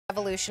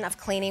Revolution of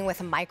cleaning with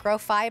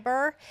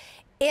microfiber?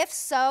 If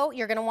so,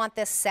 you're going to want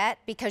this set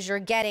because you're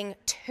getting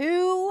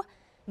 2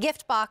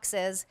 gift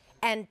boxes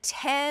and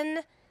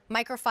 10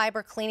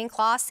 microfiber cleaning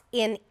cloths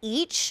in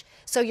each.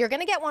 So you're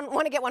going to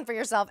want to get one for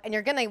yourself, and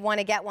you're going to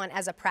want to get one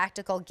as a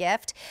practical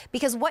gift,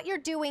 because what you're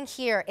doing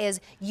here is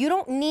you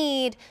don't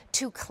need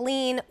to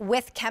clean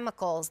with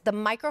chemicals. The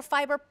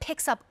microfiber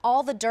picks up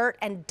all the dirt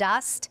and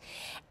dust,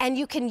 and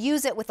you can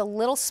use it with a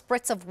little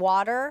spritz of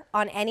water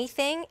on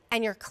anything,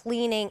 and you're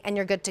cleaning and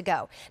you're good to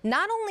go.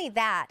 Not only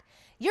that,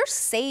 you're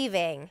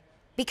saving,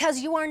 because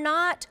you are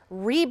not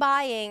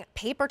rebuying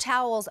paper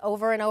towels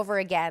over and over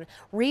again,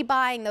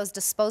 rebuying those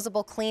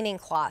disposable cleaning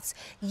cloths.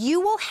 You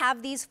will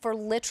have these for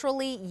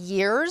literally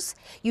years.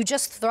 You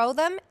just throw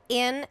them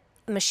in,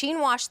 machine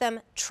wash them,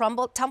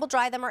 tumble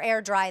dry them or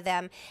air dry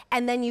them,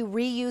 and then you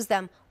reuse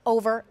them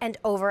over and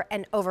over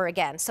and over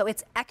again. So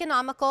it's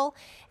economical,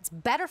 it's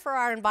better for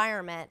our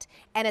environment,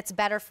 and it's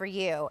better for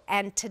you.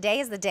 And today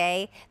is the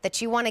day that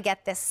you want to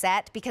get this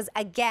set, because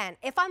again,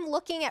 if I'm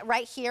looking at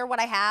right here what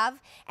I have,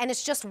 and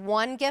it's just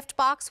 1 gift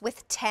box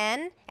with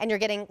 10, and you're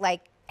getting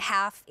like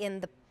half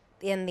in the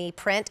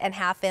print and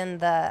half in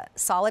the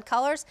solid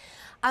colors,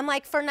 I'm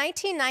like, for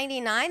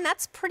 $19.99,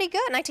 that's pretty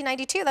good.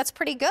 $19.92, that's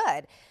pretty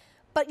good.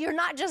 But you're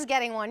not just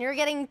getting 1, you're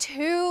getting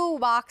 2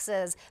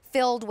 boxes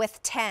filled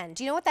with 10.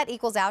 Do you know what that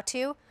equals out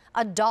to?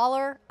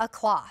 $1 a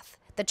cloth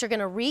that you're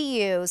gonna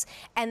reuse,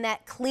 and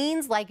that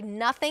cleans like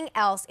nothing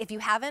else. If you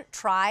haven't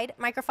tried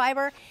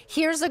microfiber,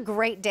 here's a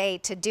great day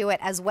to do it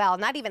as well,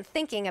 not even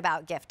thinking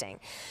about gifting.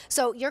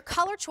 So your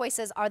color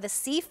choices are the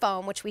sea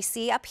foam, which we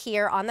see up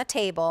here on the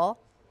table.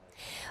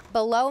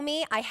 Below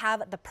me, I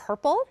have the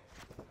purple.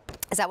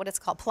 Is that what it's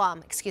called?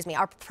 Plum, excuse me.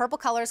 Our purple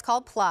color is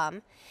called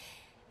plum.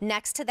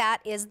 Next to that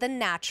is the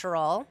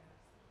natural.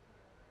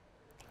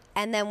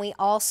 And then we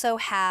also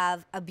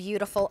have a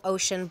beautiful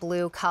ocean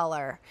blue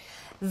color.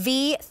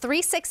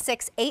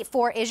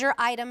 V36684 is your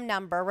item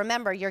number.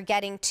 Remember, you're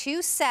getting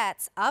 2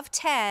 sets of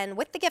 10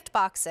 with the gift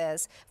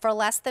boxes for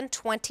less than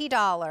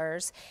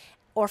 $20,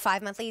 or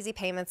 5 monthly easy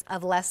payments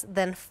of less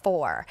than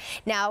 4.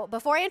 Now,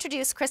 before I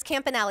introduce Chris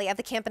Campanelli of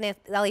the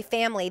Campanelli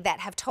family that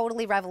have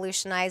totally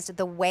revolutionized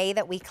the way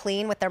that we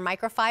clean with their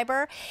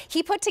microfiber,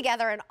 he put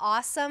together an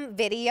awesome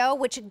video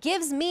which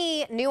gives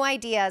me new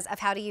ideas of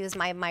how to use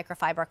my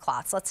microfiber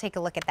cloths. Let's take a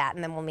look at that,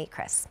 and then we'll meet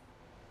Chris.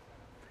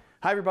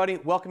 Hi everybody,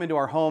 welcome into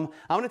our home.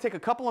 I'm going to take a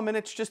couple of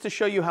minutes just to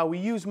show you how we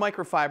use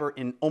microfiber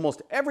in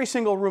almost every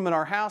single room in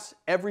our house,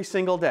 every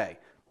single day.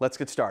 Let's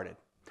get started.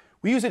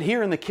 We use it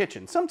here in the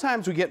kitchen.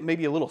 Sometimes we get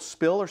maybe a little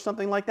spill or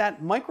something like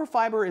that.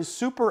 Microfiber is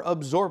super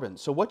absorbent,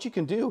 so what you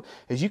can do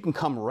is you can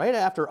come right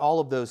after all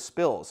of those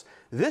spills.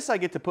 This I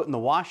get to put in the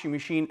washing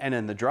machine and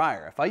in the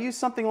dryer. If I use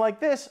something like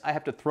this, I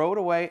have to throw it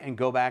away and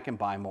go back and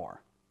buy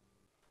more.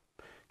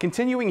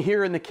 Continuing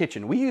here in the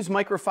kitchen, we use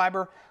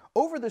microfiber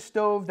over the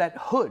stove, that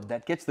hood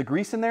that gets the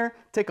grease in there.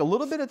 Take a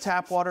little bit of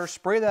tap water,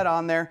 spray that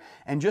on there,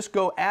 and just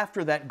go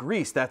after that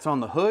grease that's on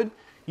the hood.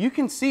 You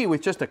can see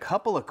with just a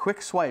couple of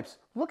quick swipes,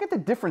 look at the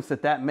difference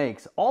that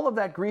makes. All of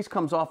that grease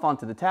comes off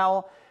onto the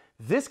towel.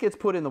 This gets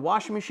put in the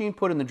washing machine,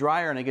 put in the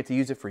dryer, and I get to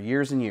use it for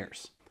years and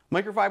years.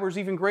 Microfiber is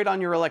even great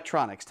on your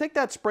electronics. Take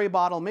that spray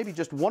bottle, maybe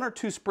just 1 or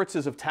 2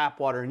 spritzes of tap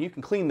water, and you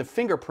can clean the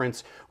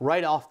fingerprints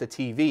right off the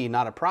TV,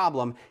 not a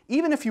problem.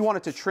 Even if you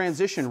wanted to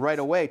transition right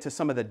away to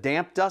some of the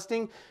damp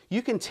dusting,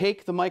 you can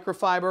take the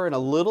microfiber and a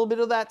little bit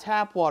of that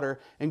tap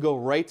water and go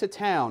right to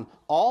town.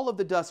 All of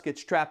the dust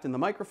gets trapped in the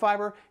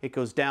microfiber. It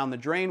goes down the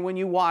drain when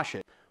you wash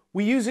it.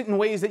 We use it in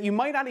ways that you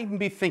might not even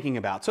be thinking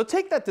about. So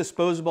take that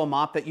disposable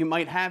mop that you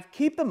might have,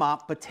 keep the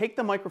mop, but take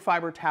the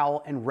microfiber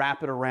towel and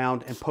wrap it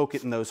around and poke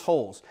it in those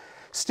holes.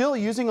 Still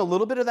using a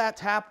little bit of that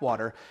tap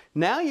water,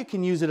 now you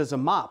can use it as a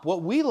mop.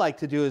 What we like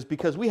to do is,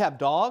 because we have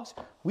dogs,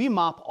 we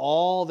mop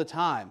all the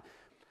time.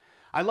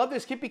 I love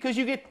this kit because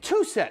you get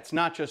 2 sets,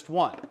 not just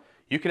 1.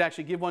 You could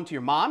actually give one to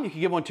your mom, you could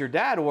give one to your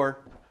dad,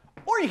 or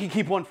you can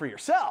keep one for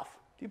yourself.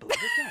 Do you believe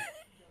this guy?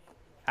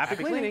 Happy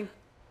cleaning.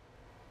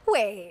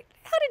 Wait,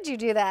 how did you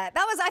do that?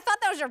 I thought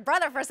that was your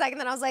brother for a second,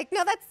 then I was like,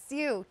 no, that's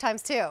you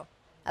times 2.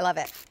 I love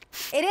it.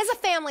 It is a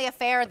family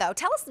affair, though.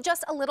 Tell us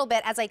just a little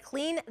bit as I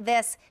clean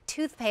this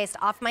toothpaste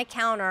off my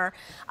counter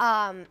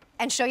and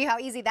show you how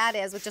easy that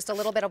is with just a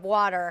little bit of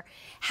water,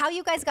 how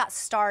you guys got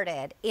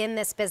started in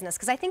this business,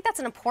 because I think that's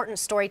an important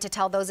story to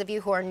tell those of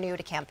you who are new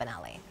to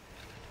Campanelli.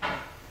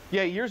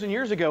 Yeah, years and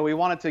years ago, we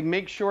wanted to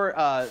make sure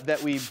that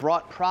we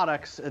brought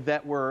products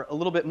that were a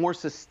little bit more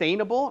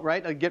sustainable,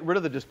 right? Get rid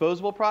of the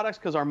disposable products,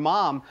 because our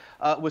mom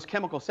was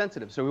chemical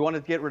sensitive. So we wanted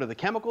to get rid of the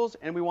chemicals,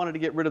 and we wanted to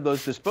get rid of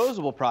those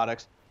disposable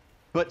products.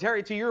 But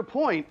Terry, to your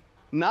point,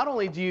 not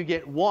only do you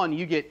get 1,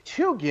 you get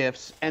 2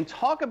 gifts, and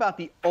talk about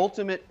the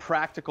ultimate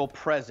practical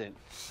present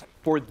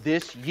for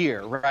this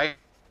year, right?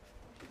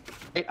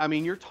 I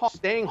mean, you're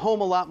staying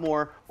home a lot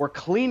more or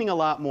cleaning a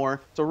lot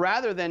more. So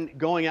rather than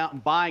going out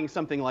and buying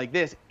something like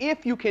this,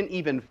 if you can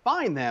even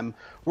find them,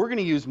 we're going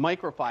to use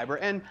microfiber.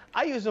 And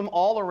I use them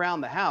all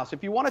around the house.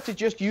 If you wanted to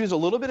just use a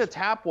little bit of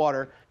tap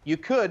water, you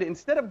could,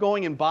 instead of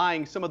going and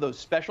buying some of those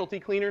specialty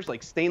cleaners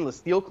like stainless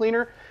steel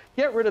cleaner,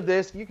 get rid of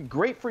this. You could,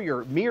 great for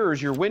your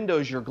mirrors, your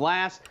windows, your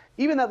glass,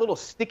 even that little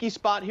sticky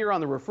spot here on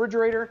the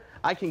refrigerator,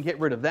 I can get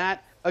rid of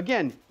that.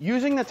 Again,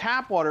 using the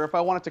tap water if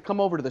I want it to come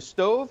over to the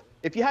stove.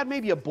 If you had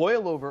maybe a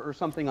boil over or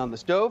something on the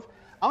stove,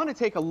 I'm going to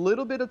take a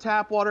little bit of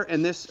tap water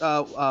and this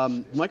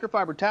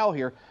microfiber towel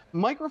here.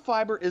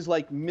 Microfiber is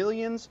like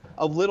millions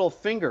of little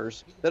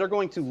fingers that are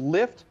going to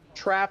lift,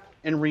 trap,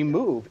 and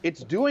remove.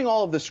 It's doing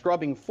all of the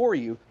scrubbing for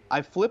you.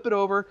 I flip it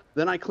over,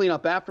 then I clean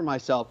up after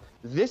myself.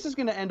 This is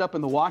going to end up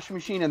in the washing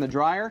machine and the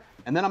dryer,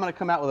 and then I'm going to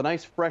come out with a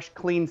nice, fresh,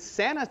 clean,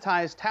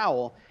 sanitized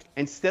towel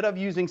instead of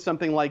using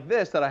something like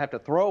this that I have to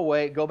throw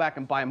away, go back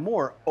and buy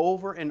more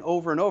over and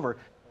over and over.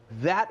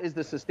 That is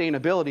the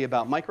sustainability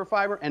about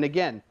microfiber. And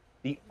again,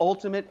 the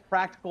ultimate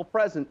practical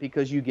present,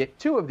 because you get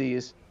 2 of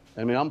these.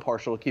 I mean, I'm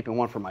partial to keeping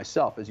one for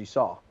myself, as you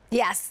saw.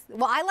 Yes.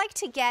 Well, I like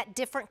to get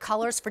different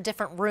colors for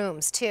different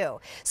rooms, too.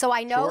 So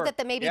I know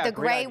that maybe the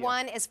gray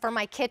one is for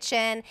my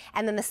kitchen,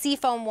 and then the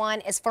seafoam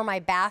one is for my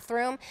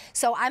bathroom.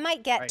 So I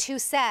might get 2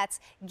 sets,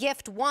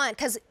 gift one,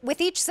 because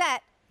with each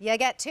set, you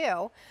get 2.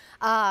 2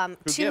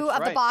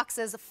 of the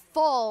boxes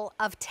full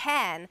of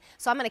 10.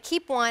 So I'm going to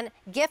keep one,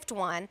 gift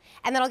one,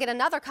 and then I'll get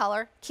another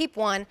color, keep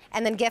one,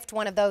 and then gift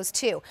one of those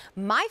 2.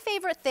 My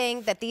favorite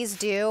thing that these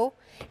do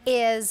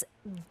is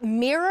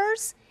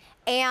mirrors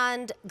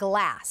and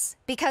glass,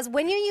 because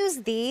when you use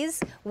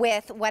these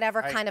with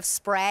whatever kind of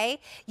spray,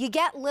 you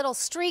get little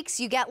streaks,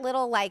 you get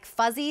little like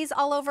fuzzies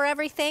all over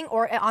everything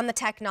or on the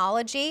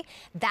technology.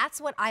 That's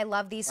what I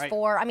love these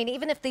for. I mean,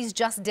 even if these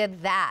just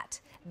did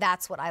that,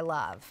 that's what I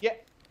love. Yeah.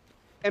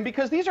 And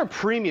because these are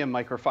premium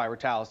microfiber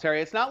towels,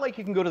 Terry, it's not like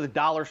you can go to the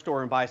dollar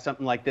store and buy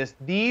something like this.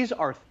 These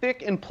are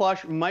thick and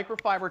plush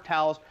microfiber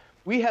towels.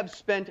 We have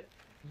spent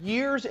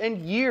years and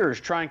years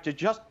trying to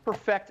just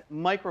perfect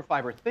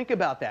microfiber. Think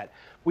about that.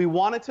 We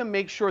wanted to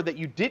make sure that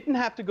you didn't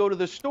have to go to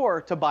the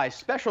store to buy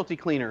specialty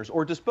cleaners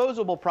or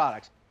disposable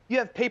products. You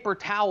have paper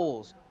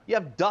towels, you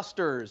have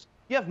dusters,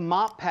 you have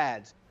mop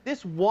pads.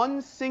 This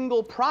one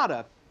single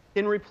product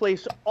can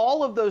replace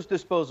all of those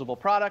disposable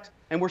products,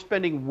 and we're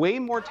spending way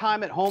more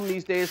time at home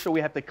these days, so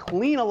we have to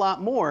clean a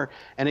lot more.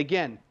 And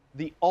again,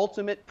 the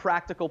ultimate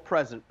practical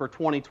present for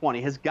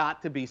 2020 has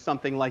got to be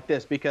something like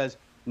this, because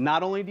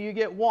not only do you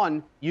get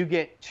 1, you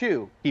get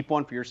 2. Keep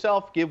one for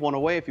yourself, give one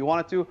away if you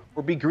wanted to,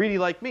 or be greedy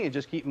like me and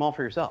just keep them all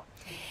for yourself.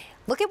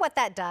 Look at what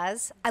that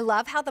does. I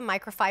love how the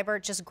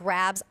microfiber just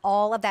grabs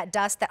all of that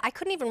dust that I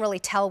couldn't even really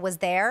tell was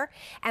there.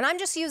 And I'm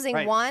just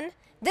using one.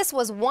 This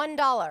was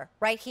 $1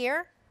 right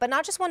here, but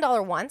not just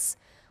 $1 once.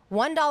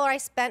 $1 I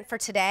spent for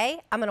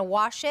today, I'm gonna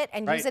wash it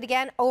and use it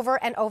again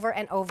over and over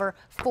and over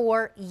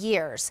for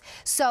years.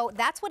 So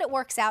that's what it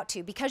works out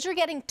to, because you're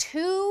getting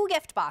 2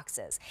 gift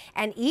boxes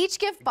and each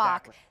gift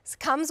box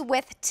comes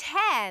with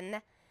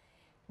 10,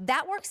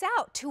 that works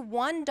out to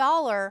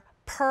 $1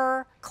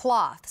 per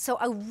cloth. So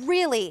a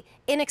really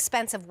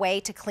inexpensive way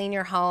to clean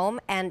your home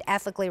and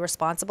ethically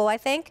responsible, I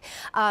think.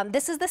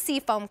 This is the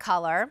seafoam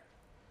color.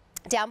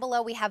 Down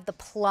below we have the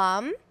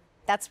plum.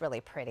 That's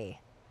really pretty.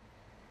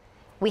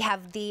 We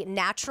have the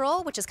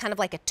natural, which is kind of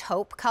like a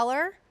taupe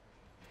color.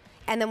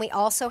 And then we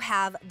also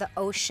have the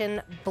ocean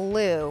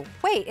blue.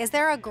 Wait, is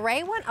there a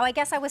gray one? Oh, I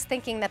guess I was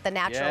thinking that the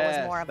natural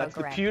was more of a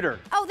gray. That's the pewter.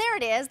 Oh, there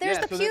it is. There's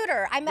the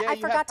pewter. I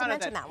forgot to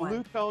mention that one.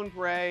 Blue tone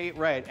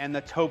gray, and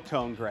the taupe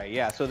tone gray.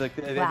 Yeah, so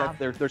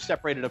they're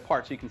separated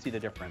apart so you can see the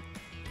difference.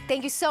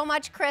 Thank you so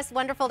much, Chris.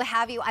 Wonderful to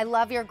have you. I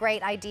love your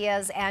great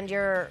ideas and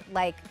your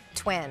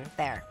twin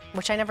there,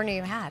 which I never knew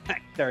you had.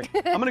 Terry,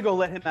 I'm gonna go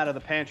let him out of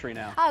the pantry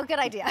now. Oh, good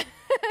idea.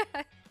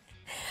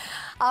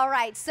 All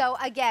right, so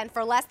again,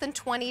 for less than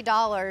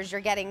 $20,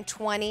 you're getting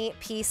 20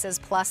 pieces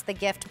plus the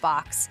gift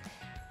box.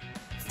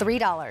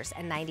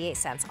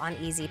 $3.98 on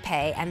Easy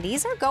Pay, and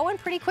these are going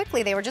pretty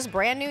quickly. They were just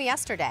brand new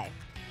yesterday.